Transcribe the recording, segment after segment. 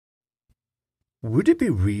Would it be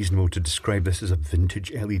reasonable to describe this as a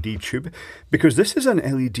vintage LED tube? Because this is an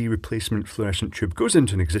LED replacement fluorescent tube, goes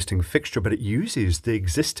into an existing fixture, but it uses the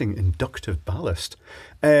existing inductive ballast.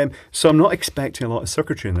 So I'm not expecting a lot of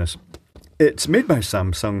circuitry in this. It's made by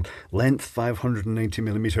Samsung, length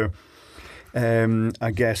 590mm.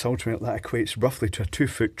 I guess ultimately that equates roughly to a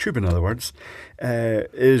 2-foot tube, in other words,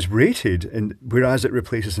 is rated, and whereas it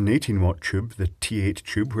replaces an 18-watt tube, the T8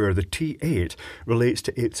 tube, where the T8 relates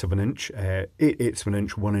to 1/8 of an inch, 8/8 of an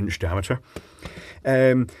inch, 1 inch diameter.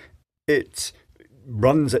 It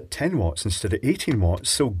runs at 10 watts instead of 18 watts,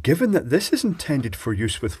 so given that this is intended for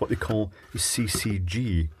use with what they call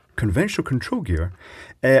CCG, conventional control gear,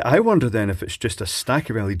 I wonder then if it's just a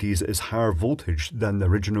stack of LEDs that is higher voltage than the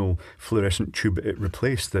original fluorescent tube it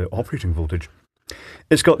replaced, the operating voltage.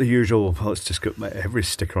 It's got the usual, well, it's just got every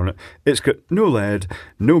sticker on it. It's got no lead,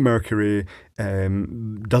 no mercury,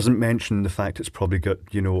 doesn't mention the fact it's probably got,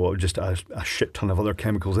 you know, just a shit ton of other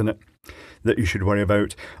chemicals in it that you should worry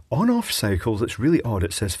about. On-off cycles, it's really odd.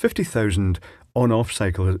 It says 50,000 on-off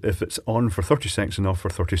cycle if it's on for 30 seconds and off for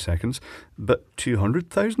 30 seconds, but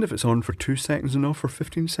 200,000 if it's on for 2 seconds and off for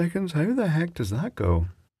 15 seconds. How the heck does that go?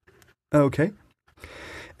 Okay.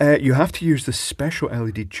 You have to use the special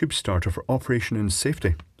LED tube starter for operation and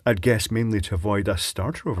safety. I'd guess mainly to avoid a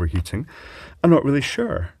starter overheating. I'm not really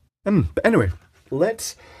sure. But anyway,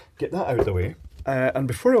 let's get that out of the way. And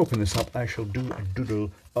before I open this up, I shall do a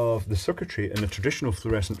doodle of the circuitry in a traditional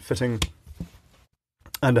fluorescent fitting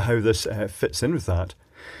and how this fits in with that.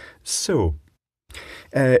 So,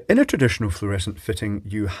 in a traditional fluorescent fitting,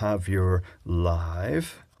 you have your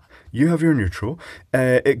live, you have your neutral.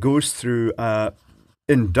 It goes through a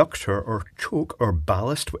inductor or choke or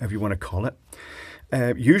ballast, whatever you want to call it.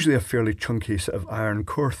 Usually a fairly chunky sort of iron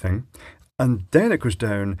core thing. And then it goes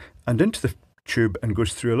down and into the tube and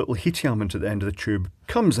goes through a little heating element at the end of the tube,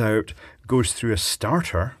 comes out, goes through a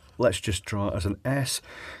starter, let's just draw it as an S,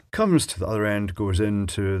 comes to the other end, goes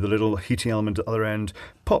into the little heating element at the other end,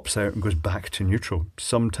 pops out and goes back to neutral.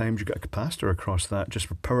 Sometimes you get a capacitor across that just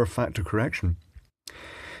for power factor correction.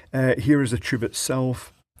 Here is the tube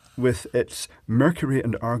itself with its mercury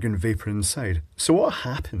and argon vapor inside. So what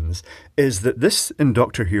happens is that this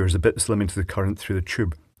inductor here is a bit that's limiting the current through the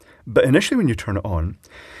tube. But initially when you turn it on,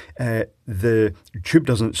 the tube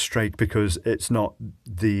doesn't strike because it's not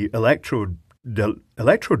the electrode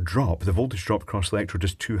drop, the voltage drop across the electrode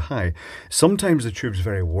is too high. Sometimes the tube's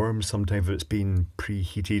very warm, sometimes if it's been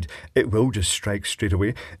preheated, it will just strike straight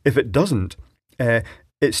away. If it doesn't,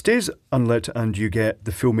 it stays unlit and you get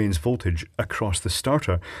the full mains voltage across the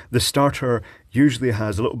starter. The starter usually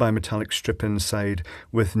has a little bimetallic strip inside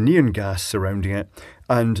with neon gas surrounding it,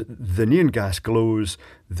 and the neon gas glows,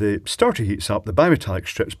 the starter heats up, the bimetallic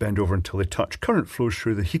strips bend over until they touch. Current flows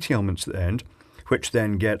through the heating elements at the end, which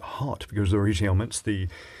then get hot because they're heating elements. The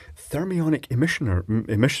thermionic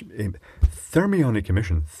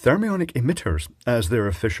emitters, as they're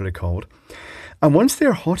officially called. And once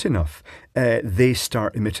they're hot enough, they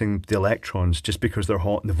start emitting the electrons just because they're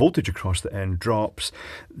hot and the voltage across the end drops,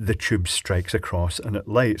 the tube strikes across and it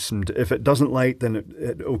lights. And if it doesn't light, then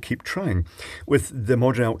it will keep trying. With the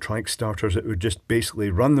modern electronic starters, it would just basically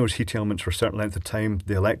run those heat elements for a certain length of time,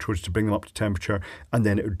 the electrodes to bring them up to temperature, and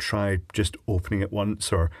then it would try just opening it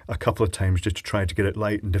once or a couple of times just to try to get it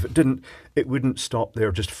light. And if it didn't, it wouldn't stop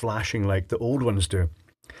there just flashing like the old ones do.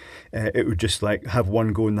 It would just like have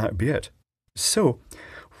one go and that'd be it. So,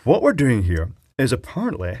 what we're doing here is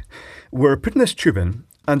apparently we're putting this tube in,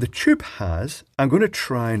 and the tube has, I'm going to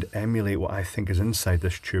try and emulate what I think is inside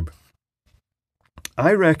this tube.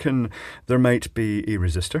 I reckon there might be a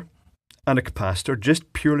resistor and a capacitor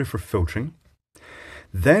just purely for filtering,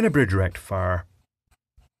 then a bridge rectifier.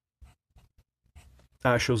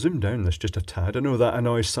 I shall zoom down this just a tad. I know that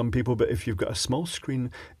annoys some people, but if you've got a small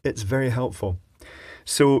screen, it's very helpful.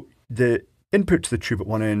 So, the input to the tube at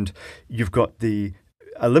one end, you've got a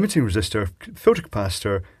limiting resistor, filter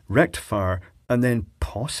capacitor, rectifier, and then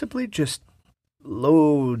possibly just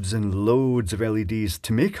loads and loads of LEDs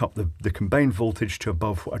to make up the combined voltage to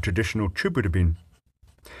above what a traditional tube would have been.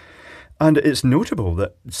 And it's notable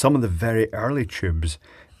that some of the very early tubes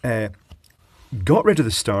got rid of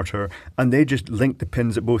the starter and they just linked the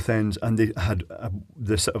pins at both ends, and they had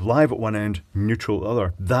the sort of live at one end, neutral at the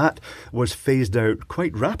other. That was phased out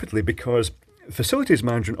quite rapidly because facilities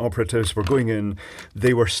management operatives were going in,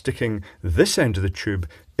 they were sticking this end of the tube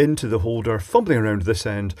into the holder, fumbling around this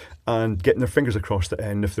end and getting their fingers across the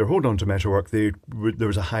end. If they're holding on to metalwork, there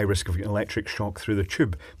was a high risk of getting electric shock through the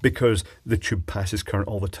tube because the tube passes current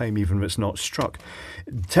all the time, even if it's not struck.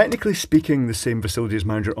 Technically speaking, the same facilities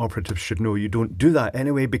manager operatives should know you don't do that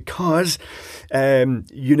anyway, because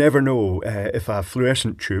you never know if a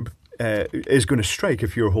fluorescent tube is going to strike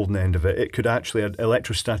if you're holding the end of it. It could actually, an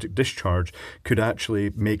electrostatic discharge could actually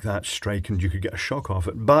make that strike and you could get a shock off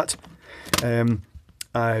it. But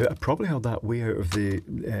I probably held that way out of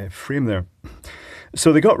the frame there.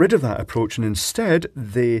 So they got rid of that approach, and instead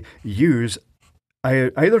they use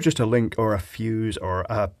either just a link or a fuse or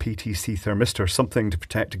a PTC thermistor, something to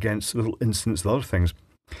protect against little incidents and other things.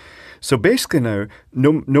 So basically now,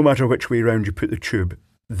 no matter which way around you put the tube,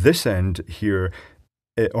 this end here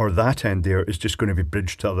or that end there is just going to be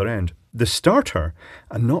bridged to the other end. The starter,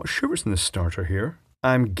 I'm not sure what's in the starter here.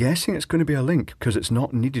 I'm guessing it's going to be a link because it's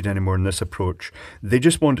not needed anymore in this approach. They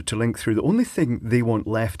just want it to link through. The only thing they want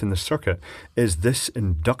left in the circuit is this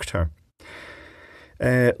inductor.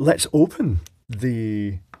 Let's open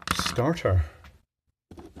the starter.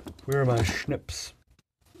 Where are my schnips?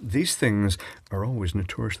 These things are always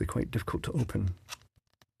notoriously quite difficult to open.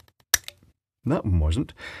 That one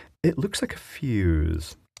wasn't. It looks like a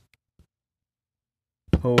fuse.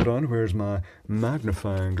 Hold on, where's my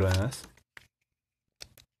magnifying glass?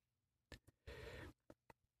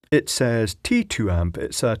 It says T2 amp.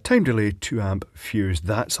 It's a time delay 2 amp fuse.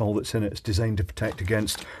 That's all that's in it. It's designed to protect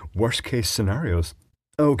against worst case scenarios.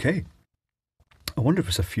 Okay. I wonder if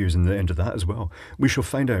it's a fuse in the end of that as well. We shall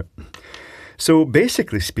find out. So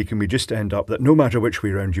basically speaking, we just end up that no matter which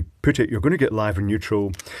way around you put it, you're going to get live and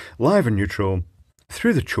neutral,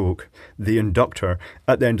 through the choke, the inductor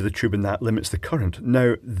at the end of the tube, and that limits the current.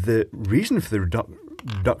 Now, the reason for the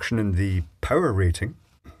reduction in the power rating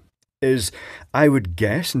is, I would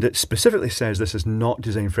guess, and it specifically says this is not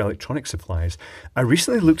designed for electronic supplies. I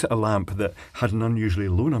recently looked at a lamp that had an unusually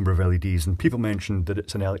low number of LEDs, and people mentioned that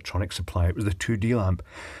it's an electronic supply. It was the 2D lamp,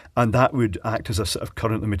 and that would act as a sort of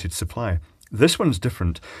current limited supply. This one's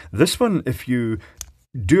different. This one, if you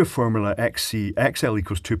do a formula XL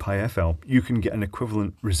equals 2 pi FL, you can get an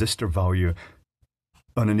equivalent resistor value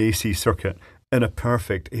on an AC circuit in a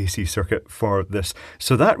perfect AC circuit for this.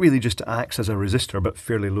 So that really just acts as a resistor, but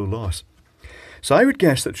fairly low loss. So I would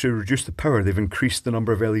guess that to reduce the power, they've increased the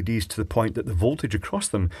number of LEDs to the point that the voltage across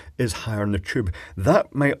them is higher in the tube.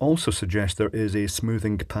 That might also suggest there is a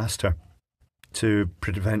smoothing capacitor to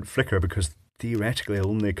prevent flicker, because theoretically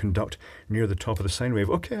it'll only conduct near the top of the sine wave.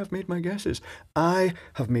 Okay, I've made my guesses.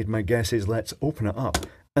 Let's open it up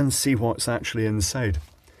and see what's actually inside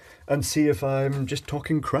and see if I'm just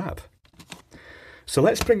talking crap. So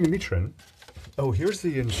let's bring the meter in. Oh, here's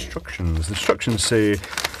the instructions. The instructions say,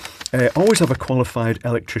 always have a qualified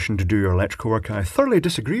electrician to do your electrical work. I thoroughly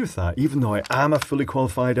disagree with that, even though I am a fully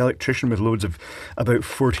qualified electrician with loads of about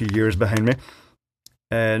 40 years behind me.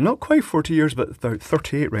 Not quite 40 years, but about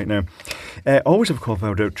 38 right now. Always have a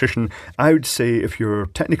qualified electrician. I would say if you're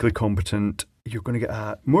technically competent, you're going to get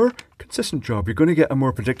a more consistent job. You're going to get a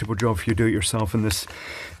more predictable job if you do it yourself in this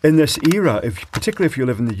era, particularly if you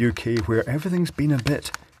live in the UK, where everything's been a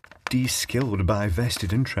bit de-skilled by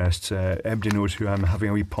vested interests. Everybody knows who I'm having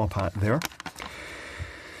a wee pop at there.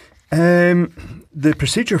 The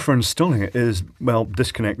procedure for installing it is, well,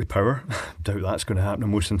 disconnect the power. Doubt that's going to happen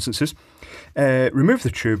in most instances. Remove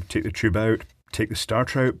the tube, take the tube out, take the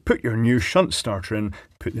starter out, put your new shunt starter in,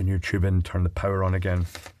 put the new tube in, turn the power on again.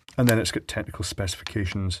 And then it's got technical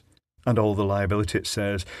specifications and all the liability. It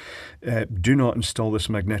says, do not install this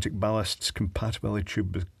magnetic ballast compatibility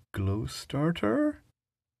tube with glow starter.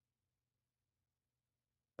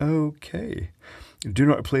 Okay. Do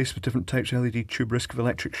not replace with different types of LED tube, risk of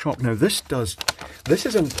electric shock. Now this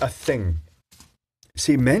isn't a thing.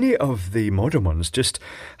 See, many of the modern ones just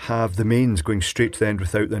have the mains going straight to the end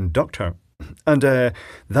without the inductor. And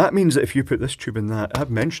that means that if you put this tube in that, I've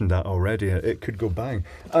mentioned that already, it could go bang.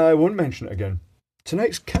 I won't mention it again.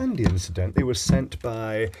 Tonight's candy, incidentally, was sent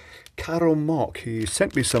by Carol Mock. He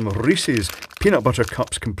sent me some Reese's peanut butter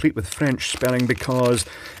cups complete with French spelling, because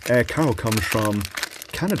Carol comes from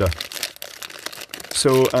Canada.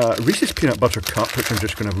 So Reese's peanut butter cup, which I'm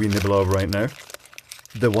just going to wee nibble of right now,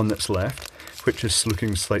 the one that's left, which is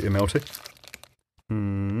looking slightly melty.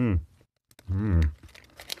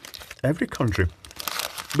 Every country,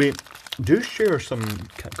 we do share some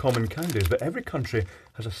common candies, but every country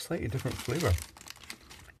has a slightly different flavour,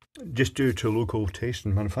 just due to local taste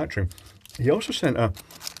and manufacturing. He also sent a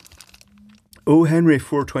O. Henry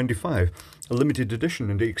 425, a limited edition,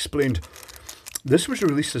 and he explained This was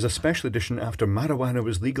released as a special edition after marijuana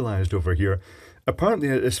was legalised over here. Apparently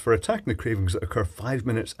it is for attacking the cravings that occur 5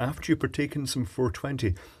 minutes after you partake in some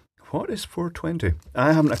 420. What is 420?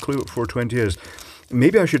 I haven't a clue what 420 is.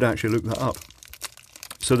 Maybe I should actually look that up.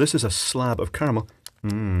 So this is a slab of caramel.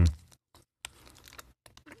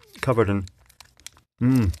 Covered in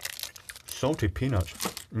salty peanuts.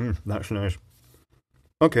 That's nice.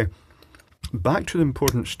 Okay, back to the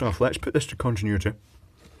important stuff. Let's put this to continuity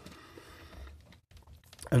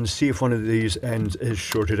and see if one of these ends is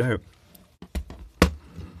shorted out.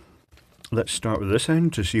 Let's start with this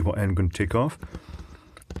end to see what end I'm going to take off.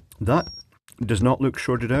 That does not look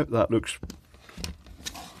shorted out. That looks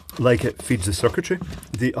like it feeds the circuitry.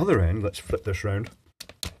 The other end, let's flip this round.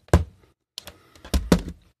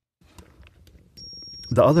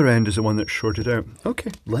 The other end is the one that's shorted out.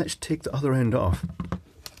 Okay, let's take the other end off.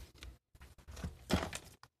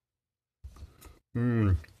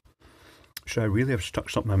 Should I really have stuck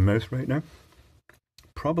something in my mouth right now?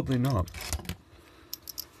 Probably not.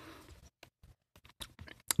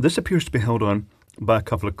 This appears to be held on by a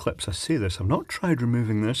couple of clips. I say this, I've not tried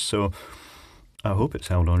removing this, so I hope it's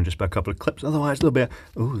held on just by a couple of clips. Otherwise, there'll be a...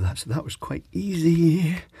 Oh, that was quite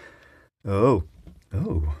easy. Oh.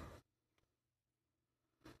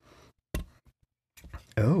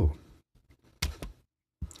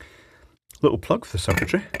 Little plug for the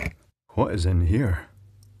circuitry. What is in here?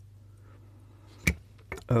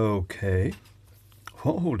 Okay.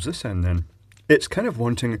 What holds this end then? It's kind of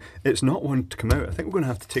wanting... It's not wanting to come out. I think we're going to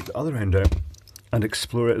have to take the other end out and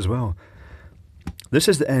explore it as well. This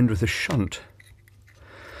is the end with the shunt.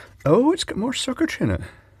 Oh, it's got more circuitry in it.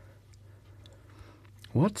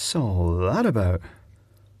 What's all that about?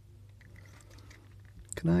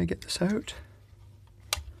 Can I get this out?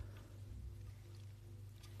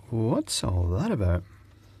 What's all that about?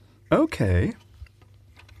 Okay.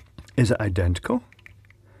 Is it identical?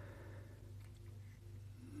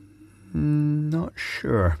 Not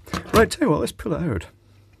sure. Right, tell you what, let's pull it out.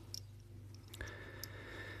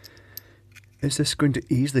 Is this going to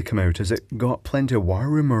easily come out? Has it got plenty of wire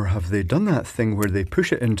room, or have they done that thing where they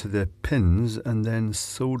push it into the pins and then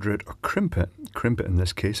solder it, or crimp it in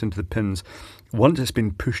this case, into the pins once it's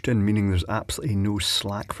been pushed in, meaning there's absolutely no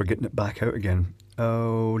slack for getting it back out again?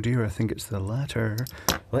 Oh dear, I think it's the latter.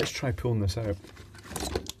 Let's try pulling this out.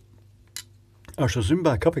 I shall zoom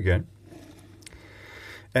back up again.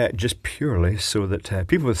 Just purely so that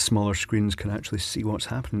people with smaller screens can actually see what's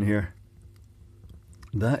happening here.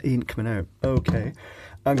 That ain't coming out. Okay,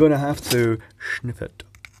 I'm going to have to snip it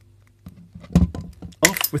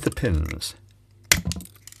off with the pins.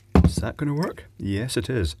 Is that going to work? Yes, it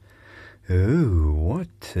is. Oh,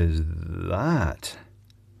 what is that?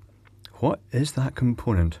 What is that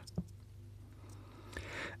component?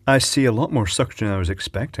 I see a lot more circuitry than I was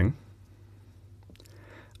expecting.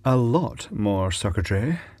 A lot more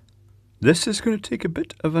circuitry. This is going to take a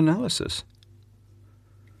bit of analysis.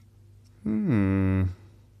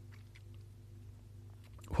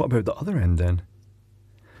 What about the other end then?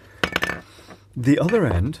 The other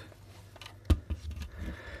end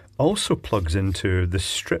also plugs into the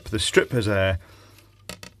strip. The strip has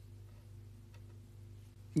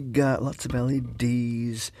got lots of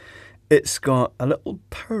LEDs. It's got a little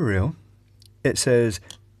power rail. It says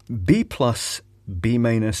B plus, B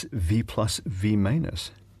minus, V plus, V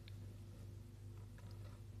minus.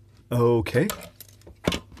 Okay.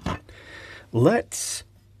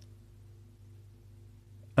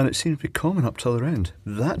 And it seems to be common up to the other end.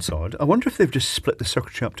 That's odd. I wonder if they've just split the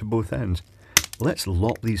circuitry up to both ends. Let's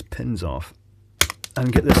lock these pins off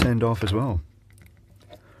and get this end off as well.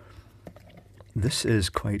 This is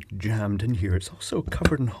quite jammed in here. It's also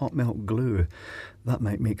covered in hot melt glue. That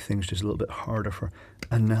might make things just a little bit harder for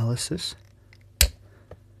analysis.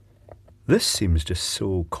 This seems just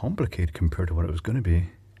so complicated compared to what it was going to be.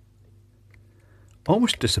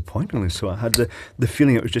 Almost disappointingly so. I had the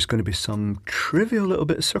feeling it was just going to be some trivial little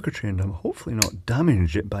bit of circuitry, and I'm hopefully not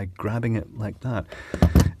damaged it by grabbing it like that.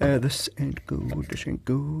 This ain't good, this ain't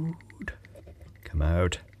good. Come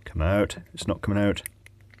out, come out. It's not coming out.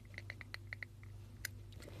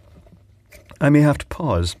 I may have to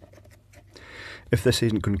pause if this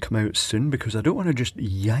isn't going to come out soon, because I don't want to just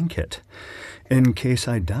yank it in case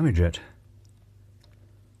I damage it.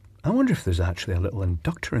 I wonder if there's actually a little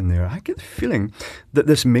inductor in there. I get the feeling that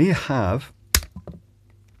this may have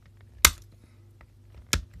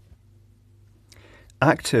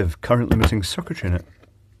active current limiting circuitry in it.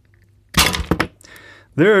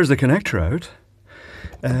 There's the connector out.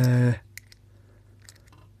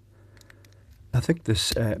 I think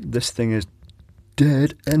this thing is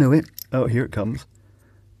dead anyway. Oh, here it comes.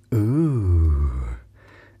 Ooh.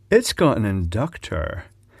 It's got an inductor.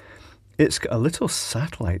 It's got a little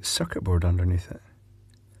satellite circuit board underneath it.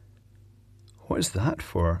 What is that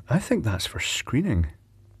for? I think that's for screening.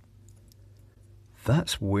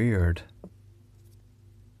 That's weird.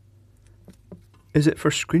 Is it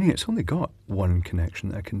for screening? It's only got one connection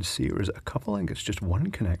that I can see, or is it a couple? I think it's just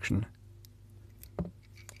one connection.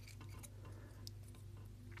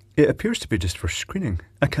 It appears to be just for screening.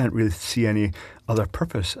 I can't really see any other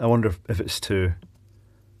purpose. I wonder if it's to...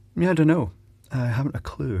 Yeah, I don't know. I haven't a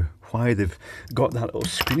clue why they've got that little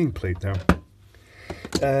screening plate there.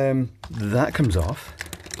 That comes off.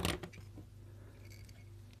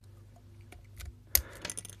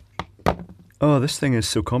 Oh, this thing is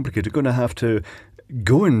so complicated. I'm going to have to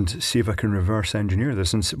go and see if I can reverse engineer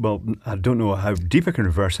this. And well, I don't know how deep I can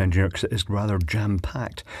reverse engineer it because it is rather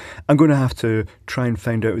jam-packed. I'm going to have to try and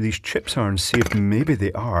find out where these chips are and see if maybe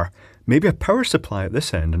they are. Maybe a power supply at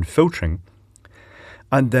this end and filtering.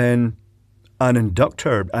 And then an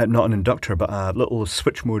inductor, not an inductor, but a little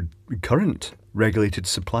switch mode current regulated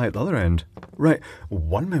supply at the other end. Right,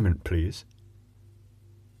 one moment please.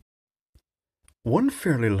 One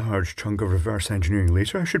fairly large chunk of reverse engineering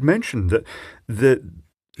later, I should mention that the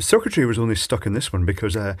circuitry was only stuck in this one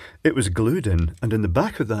because it was glued in, and in the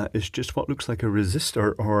back of that is just what looks like a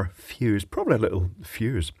resistor or fuse, probably a little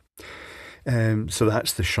fuse. So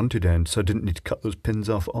that's the shunted end, so I didn't need to cut those pins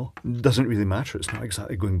off at all. It doesn't really matter, it's not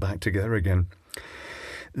exactly going back together again.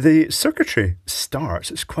 The circuitry starts,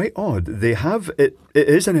 it's quite odd. They have, it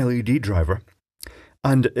is an LED driver.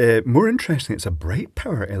 And more interesting, it's a bright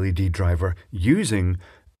power LED driver using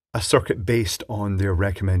a circuit based on their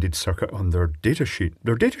recommended circuit on their datasheet.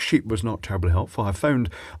 Their datasheet was not terribly helpful. I found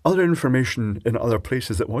other information in other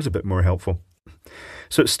places that was a bit more helpful.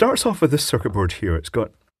 So it starts off with this circuit board here. It's got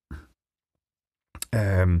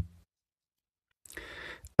a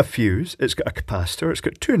fuse, it's got a capacitor, it's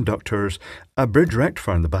got two inductors, a bridge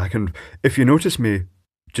rectifier in the back. And if you notice me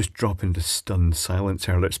just drop into stunned silence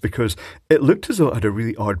earlier, it's because it looked as though it had a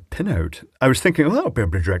really odd pinout. I was thinking, oh, that'll be a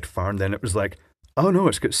bridge rectifier, and then it was like, oh no,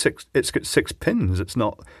 it's got six pins.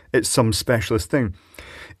 It's some specialist thing.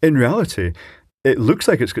 In reality, it looks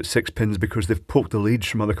like it's got 6 pins because they've poked the leads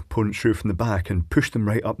from other components through from the back and pushed them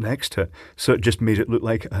right up next to it. So it just made it look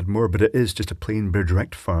like it had more, but it is just a plain bridge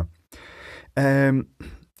rectifier.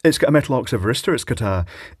 It's got a metal oxide resistor,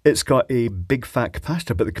 it's got a big fat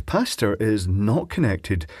capacitor, but the capacitor is not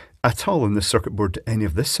connected at all in this circuit board to any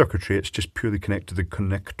of this circuitry. It's just purely connected to the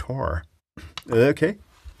connector. Okay,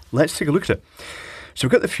 let's take a look at it. So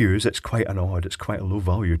we've got the fuse. It's quite a low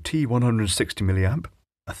value, T160 milliamp.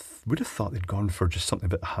 I would have thought they'd gone for just something a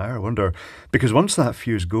bit higher. I wonder, because once that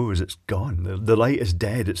fuse goes, it's gone. The light is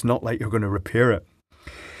dead. It's not like you're going to repair it.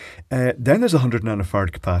 Then there's a 100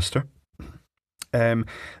 nanofarad capacitor.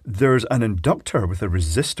 There's an inductor with a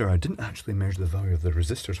resistor. I didn't actually measure the value of the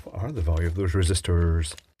resistors. What are the value of those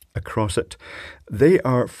resistors across it? They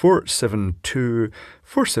are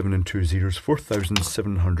 472 zeros,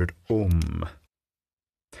 4,700 ohm.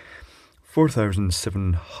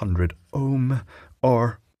 4,700 ohm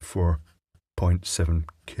or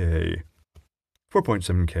 4.7K.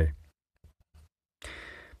 4.7K.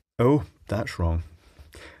 Oh, that's wrong.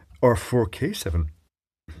 Or 4K7.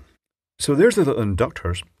 So there's the little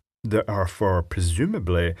inductors that are for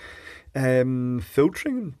presumably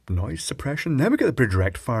filtering, noise suppression. Then we get the bridge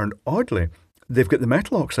rectifier, and oddly, they've got the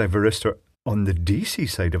metal oxide resistor on the DC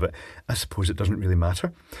side of it. I suppose it doesn't really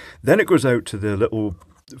matter. Then it goes out to the little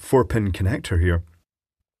 4-pin connector here,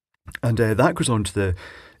 and that goes on to the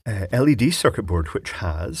LED circuit board, which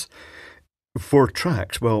has 4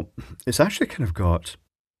 tracks. Well, it's actually kind of got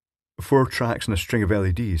 4 tracks and a string of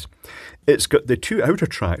LEDs. It's got the 2 outer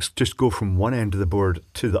tracks just go from one end of the board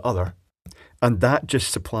to the other, and that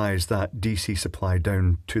just supplies that DC supply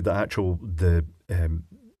down to the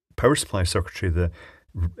power supply circuitry, the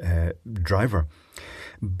driver.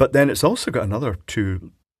 But then it's also got another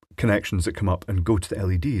 2 connections that come up and go to the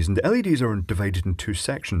LEDs, and the LEDs are divided in 2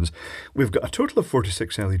 sections. We've got a total of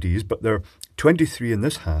 46 LEDs, but they're 23 in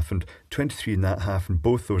this half and 23 in that half, and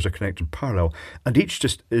both those are connected parallel, and each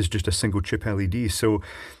is just a single chip LED. So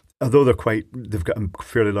although they've got a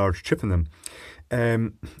fairly large chip in them,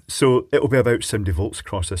 so it'll be about 70 volts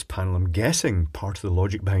across this panel. I'm guessing part of the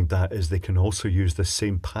logic behind that is they can also use the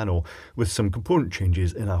same panel with some component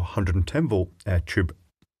changes in a 110 volt tube.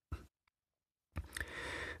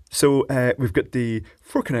 So we've got the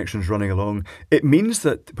 4 connections running along. It means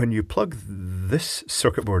that when you plug this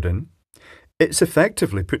circuit board in, it's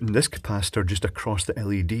effectively putting this capacitor just across the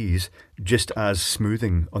LEDs, just as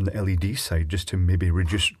smoothing on the LED side, just to maybe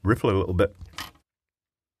reduce ripple a little bit.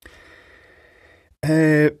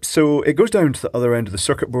 So it goes down to the other end of the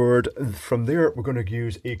circuit board. From there, we're going to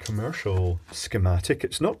use a commercial schematic.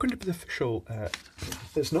 It's not going to be the official.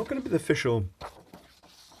 It's not going to be the official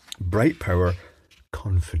Bright Power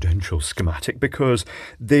Confidential schematic because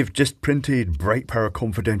they've just printed Bright Power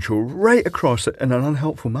Confidential right across it in an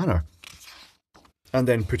unhelpful manner, and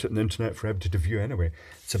then put it on the internet for everybody to view anyway.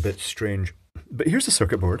 It's a bit strange. But here's the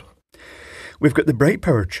circuit board. We've got the Bright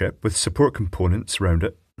Power chip with support components around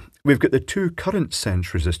it. We've got the two current sense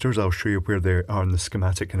resistors. I'll show you where they are in the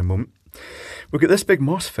schematic in a moment. We've got this big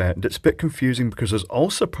MOSFET, and it's a bit confusing because there's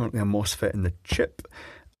also apparently a MOSFET in the chip.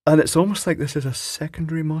 And it's almost like this is a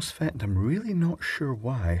secondary MOSFET, and I'm really not sure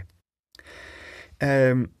why.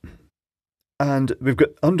 And we've got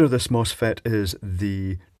under this MOSFET is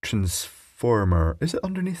the transformer. Is it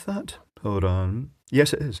underneath that? Hold on.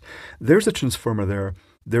 Yes, it is. There's a transformer there.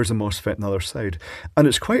 There's a MOSFET on the other side. And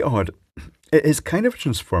it's quite odd. It is kind of a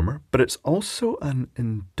transformer, but it's also an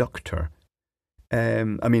inductor.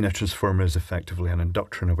 I mean, a transformer is effectively an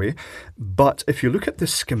inductor in a way. But if you look at the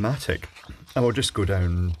schematic, and we'll just go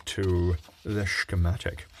down to the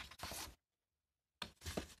schematic.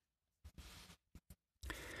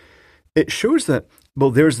 It shows that,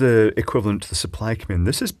 well, there's the equivalent to the supply coming in.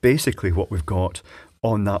 This is basically what we've got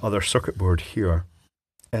on that other circuit board here.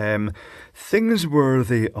 Things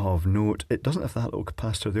worthy of note, it doesn't have that little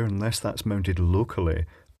capacitor there unless that's mounted locally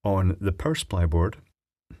on the power supply board.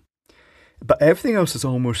 But everything else is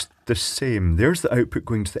almost the same. There's the output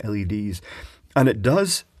going to the LEDs, and it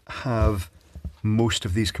does have most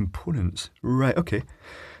of these components. Right, okay.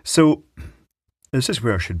 So this is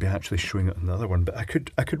where I should be actually showing it on the other one, but I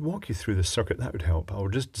could walk you through the circuit. That would help. I'll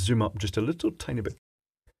just zoom up just a little tiny bit.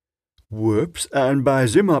 Whoops, and by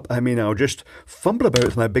zoom up I mean I'll just fumble about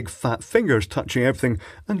with my big fat fingers touching everything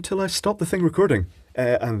until I stop the thing recording.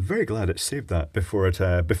 I'm very glad it saved that before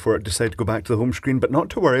it decided to go back to the home screen, but not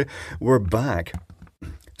to worry, we're back.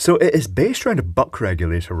 So it is based around a buck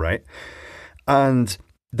regulator, right? And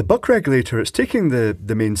the buck regulator, it's taking the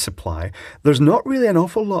main supply. There's not really an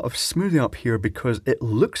awful lot of smoothing up here because it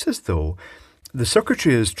looks as though the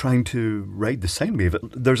circuitry is trying to ride the sine wave.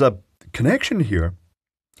 There's a connection here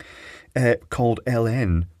called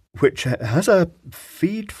LN, which has a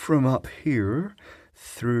feed from up here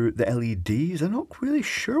through the LEDs. I'm not really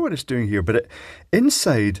sure what it's doing here, but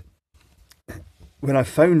inside, when I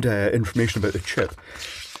found information about the chip,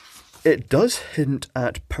 it does hint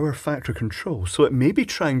at power factor control. So it may be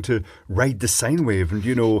trying to ride the sine wave and,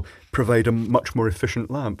 you know, provide a much more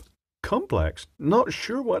efficient lamp. Complex. Not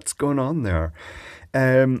sure what's going on there.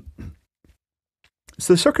 So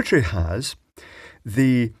the circuitry has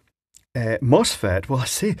the MOSFET, well, I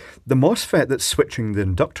say the MOSFET that's switching the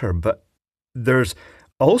inductor, but there's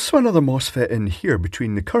also another MOSFET in here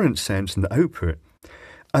between the current sense and the output.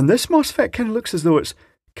 And this MOSFET kind of looks as though it's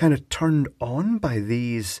kind of turned on by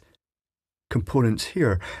these components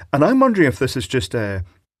here. And I'm wondering if this is just a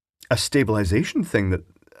stabilization thing, that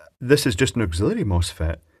this is just an auxiliary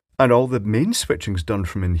MOSFET and all the main switching's done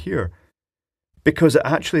from in here. Because it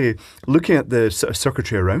actually, looking at the sort of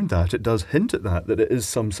circuitry around that, it does hint at that it is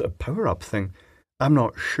some sort of power-up thing. I'm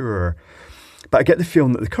not sure. But I get the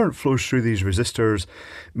feeling that the current flows through these resistors,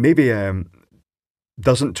 maybe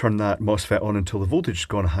doesn't turn that MOSFET on until the voltage has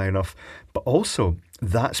gone high enough. But also,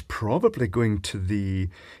 that's probably going to the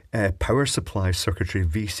power supply circuitry,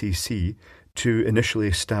 VCC, to initially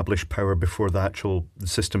establish power before the actual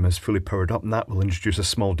system is fully powered up, and that will introduce a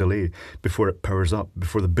small delay before it powers up,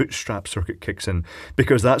 before the bootstrap circuit kicks in,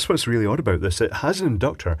 because that's what's really odd about this. It has an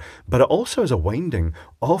inductor, but it also has a winding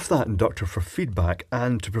off that inductor for feedback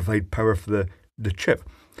and to provide power for the chip.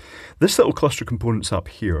 This little cluster of components up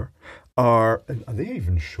here are they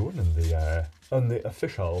even shown in the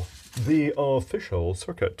official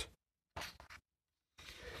circuit?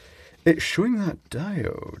 It's showing that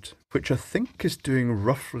diode, which I think is doing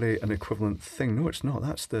roughly an equivalent thing. No, it's not.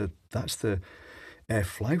 That's the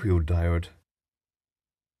flywheel diode.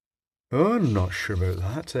 Oh, I'm not sure about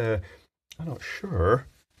that. I'm not sure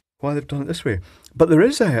why they've done it this way. But there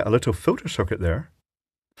is a little filter circuit there.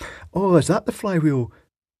 Oh, is that the flywheel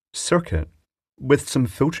circuit with some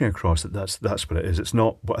filtering across it? That's what it is. It's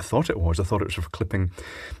not what I thought it was. I thought it was for clipping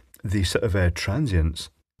the sort of transients.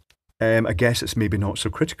 I guess it's maybe not so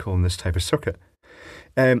critical in this type of circuit.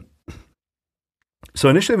 So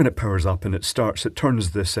initially when it powers up and it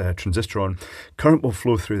turns this transistor on, current will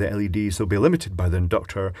flow through the LEDs, they'll be limited by the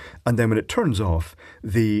inductor, and then when it turns off,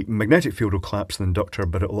 the magnetic field will collapse the inductor,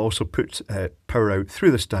 but it will also put power out through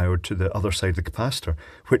this diode to the other side of the capacitor,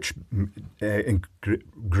 which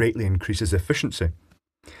greatly increases efficiency.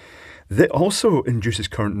 That also induces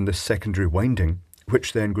current in this secondary winding,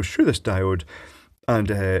 which then goes through this diode, and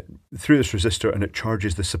through this resistor, and it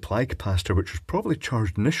charges the supply capacitor, which was probably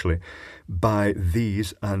charged initially by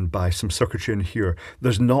these and by some circuitry in here.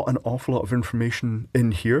 There's not an awful lot of information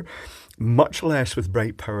in here, much less with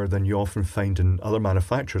bright power than you often find in other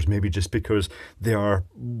manufacturers, maybe just because they are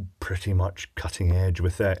pretty much cutting edge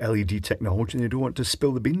with LED technology and they don't want to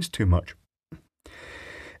spill the beans too much.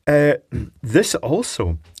 This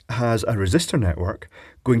also has a resistor network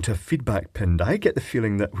going to a feedback pin. I get the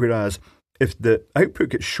feeling that whereas if the output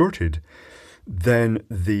gets shorted, then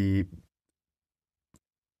the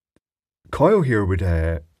coil here would,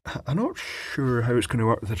 I'm not sure how it's going to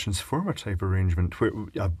work with a transformer type arrangement, where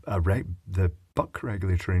the buck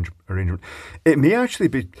regulator arrangement. It may actually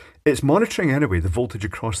be, it's monitoring anyway the voltage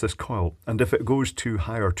across this coil, and if it goes too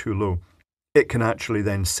high or too low, it can actually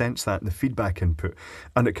then sense that in the feedback input,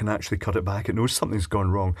 and it can actually cut it back. It knows something's gone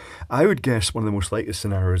wrong. I would guess one of the most likely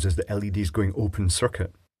scenarios is the LED's going open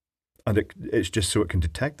circuit, and it's just so it can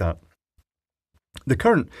detect that. The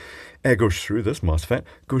current goes through this MOSFET,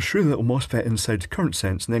 goes through the little MOSFET inside the current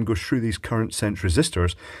sense, and then goes through these current sense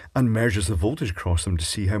resistors and measures the voltage across them to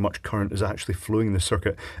see how much current is actually flowing in the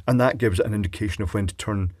circuit, and that gives it an indication of when to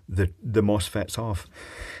turn the MOSFETs off.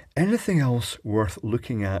 Anything else worth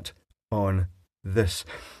looking at on this?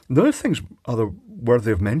 The other things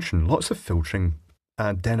worthy of mention, lots of filtering,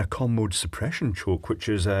 and then a COM mode suppression choke, which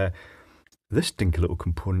is this dinky little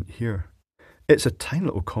component here. It's a tiny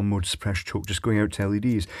little COM mode suppression choke just going out to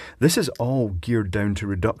LEDs. This is all geared down to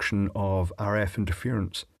reduction of RF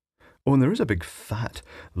interference. Oh, and there is a big fat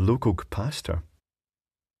local capacitor.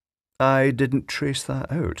 I didn't trace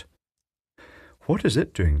that out. What is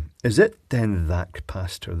it doing? Is it then that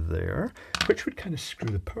capacitor there, which would kind of screw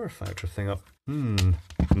the power factor thing up?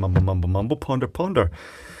 Mumble, mumble, mumble, ponder, ponder.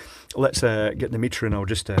 Let's get the meter and I'll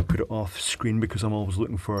just put it off screen because I'm always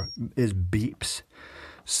looking for is beeps.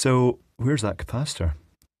 So where's that capacitor?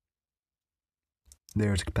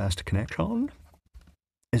 There's a capacitor connection.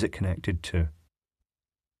 Is it connected to?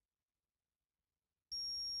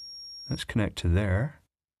 Let's connect to there.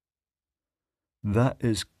 That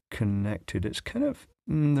is connected. It's kind of,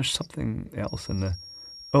 there's something else in the,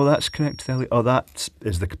 oh, that's connected to the LED. Oh, that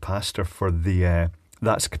is the capacitor for the,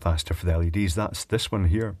 that's the capacitor for the LEDs. That's this one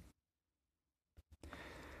here.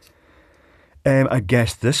 I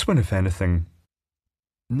guess this one, if anything,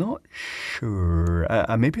 not sure.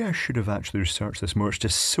 Maybe I should have actually researched this more. It's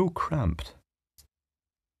just so cramped.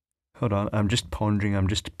 Hold on, I'm just pondering, I'm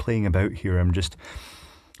just playing about here, I'm just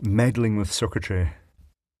meddling with circuitry.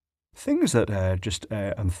 Things that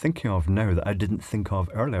I'm thinking of now that I didn't think of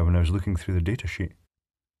earlier when I was looking through the datasheet.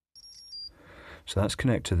 So that's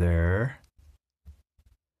connected to there.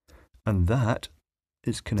 And that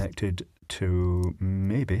is connected to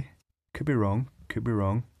maybe, could be wrong, could be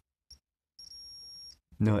wrong.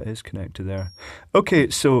 No, it is connected there. Okay,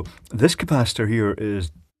 so this capacitor here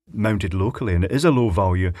is mounted locally and it is a low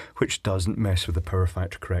value which doesn't mess with the power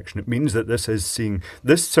factor correction. It means that this is seeing,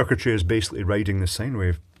 this circuitry is basically riding the sine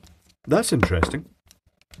wave. That's interesting.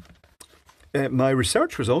 My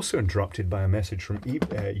research was also interrupted by a message from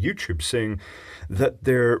YouTube saying that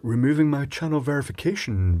they're removing my channel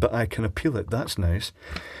verification, but I can appeal it. That's nice.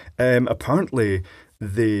 Apparently,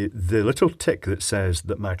 the little tick that says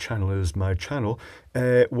that my channel is my channel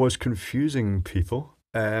was confusing people.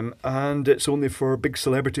 And it's only for big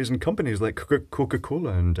celebrities and companies like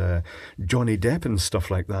Coca-Cola and Johnny Depp and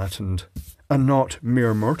stuff like that, and not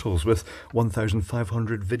mere mortals with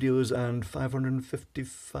 1,500 videos and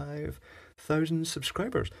 555,000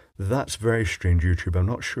 subscribers. That's very strange, YouTube. I'm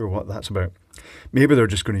not sure what that's about. Maybe they're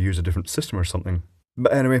just going to use a different system or something.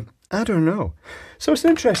 But anyway, I don't know. So it's an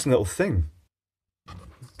interesting little thing.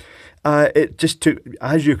 It just took,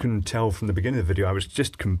 as you can tell from the beginning of the video, I was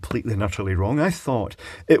just completely and utterly wrong. I thought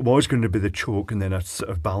it was going to be the choke and then a sort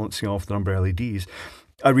of balancing off the number of LEDs.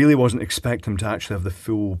 I really wasn't expecting them to actually have the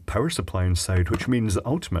full power supply inside, which means that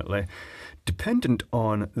ultimately, dependent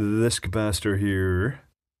on this capacitor here,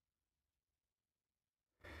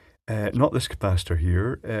 not this capacitor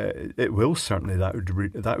here, it will certainly,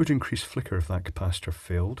 that would increase flicker if that capacitor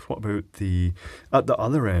failed. What about at the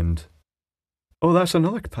other end? Oh, that's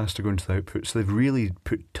another capacitor going to the output. So they've really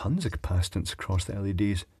put tons of capacitance across the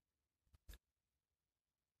LEDs.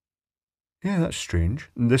 Yeah, that's strange.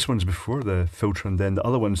 And this one's before the filter, and then the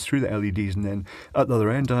other one's through the LEDs, and then at the other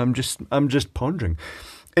end, I'm just pondering.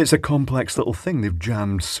 It's a complex little thing. They've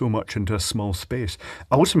jammed so much into a small space.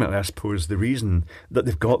 Ultimately, I suppose the reason that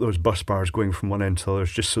they've got those bus bars going from one end to the other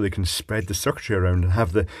is just so they can spread the circuitry around and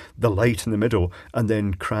have the light in the middle, and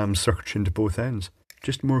then cram circuitry into both ends.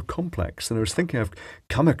 Just more complex. And I was thinking I've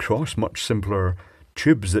come across much simpler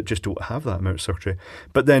tubes that just don't have that amount of circuitry.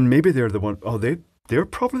 But then maybe they're the one, oh, they they're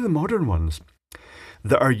probably the modern ones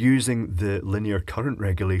that are using the linear current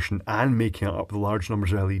regulation and making it up with large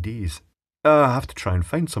numbers of LEDs. I have to try and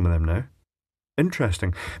find some of them now.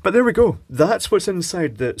 Interesting. But there we go. That's what's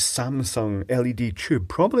inside the Samsung LED tube.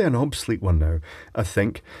 Probably an obsolete one now, I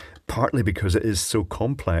think, partly because it is so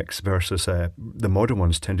complex versus the modern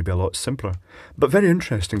ones tend to be a lot simpler. But very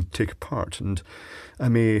interesting to take apart, and I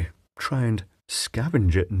may try and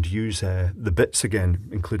scavenge it and use the bits again,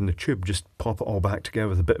 including the tube, just pop it all back together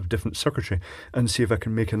with a bit of different circuitry and see if I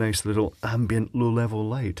can make a nice little ambient low-level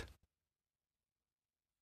light.